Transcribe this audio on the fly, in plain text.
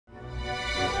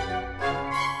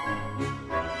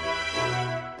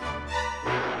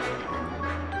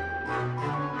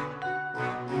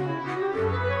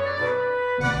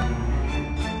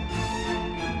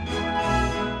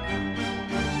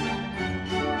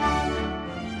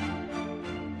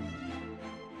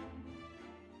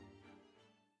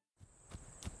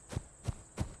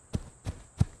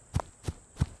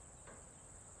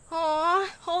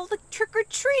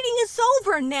Trick-or-treating is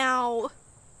over now.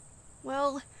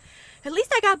 Well, at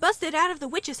least I got busted out of the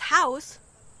witch's house.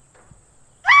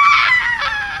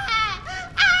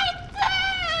 I'm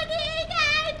burning!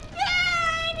 I'm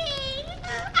burning!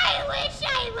 I wish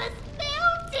I was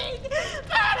melting,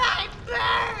 but I'm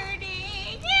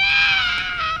burning!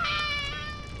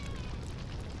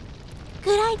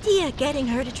 Good idea getting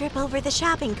her to trip over the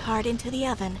shopping cart into the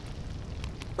oven.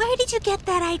 Where did you get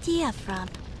that idea from?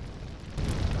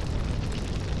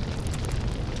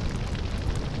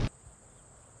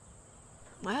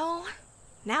 Well,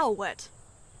 now what?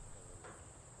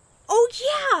 Oh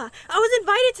yeah! I was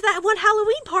invited to that one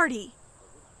Halloween party!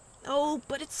 Oh,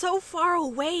 but it's so far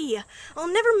away.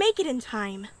 I'll never make it in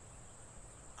time.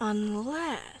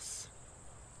 Unless...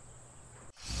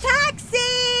 Taxi!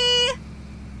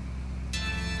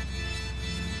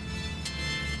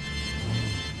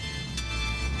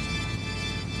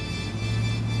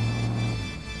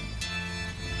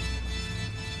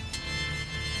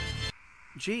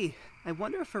 Gee, I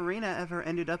wonder if Irina ever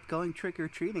ended up going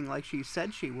trick-or-treating like she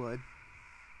said she would.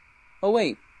 Oh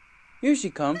wait, here she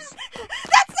comes. That's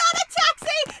not a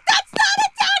taxi! That's not a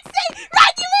taxi!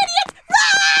 Run, you idiots!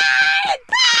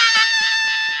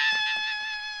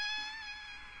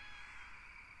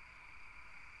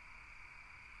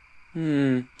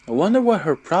 Run! I wonder what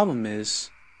her problem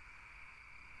is.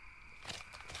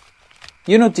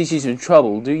 You don't think she's in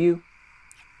trouble, do you?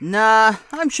 Nah,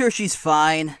 I'm sure she's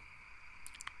fine.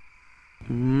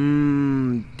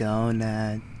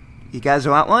 Donut. You guys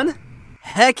want one?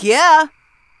 Heck yeah!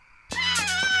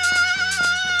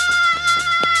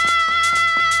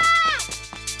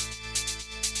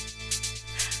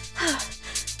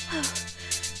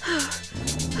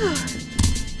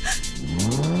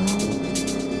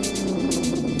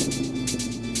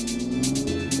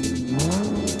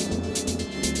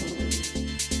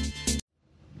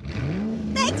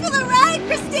 Thanks for the ride,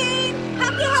 Christine!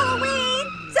 Happy Halloween!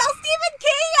 Tell Stephen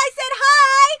King I said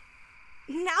hi!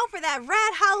 Now for that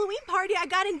rad Halloween party I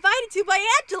got invited to by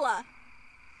Angela.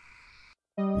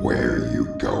 Where are you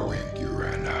going,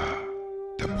 Urena?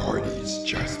 The party's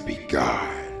just begun.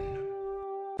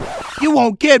 You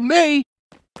won't get me!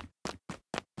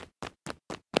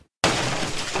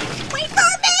 Wait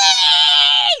for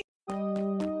me!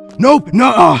 Nope,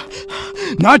 nuh-uh.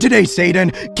 Not today,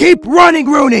 Satan. Keep running,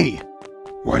 Rooney!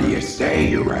 What do you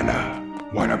say, Urena?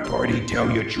 Want a party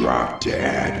till you drop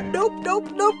dead? Nope.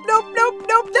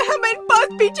 Déjame en paz,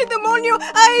 pinche demonio.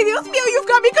 Ay, Dios mío, you've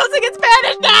got me cursing in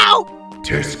Spanish now!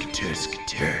 Tisk, tisk,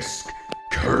 tisk.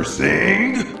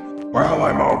 Cursing? Well,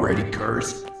 I'm already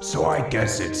cursed, so I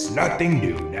guess it's nothing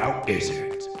new now, is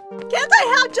it? Can't I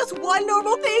have just one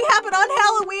normal thing happen on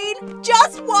Halloween?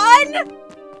 Just one?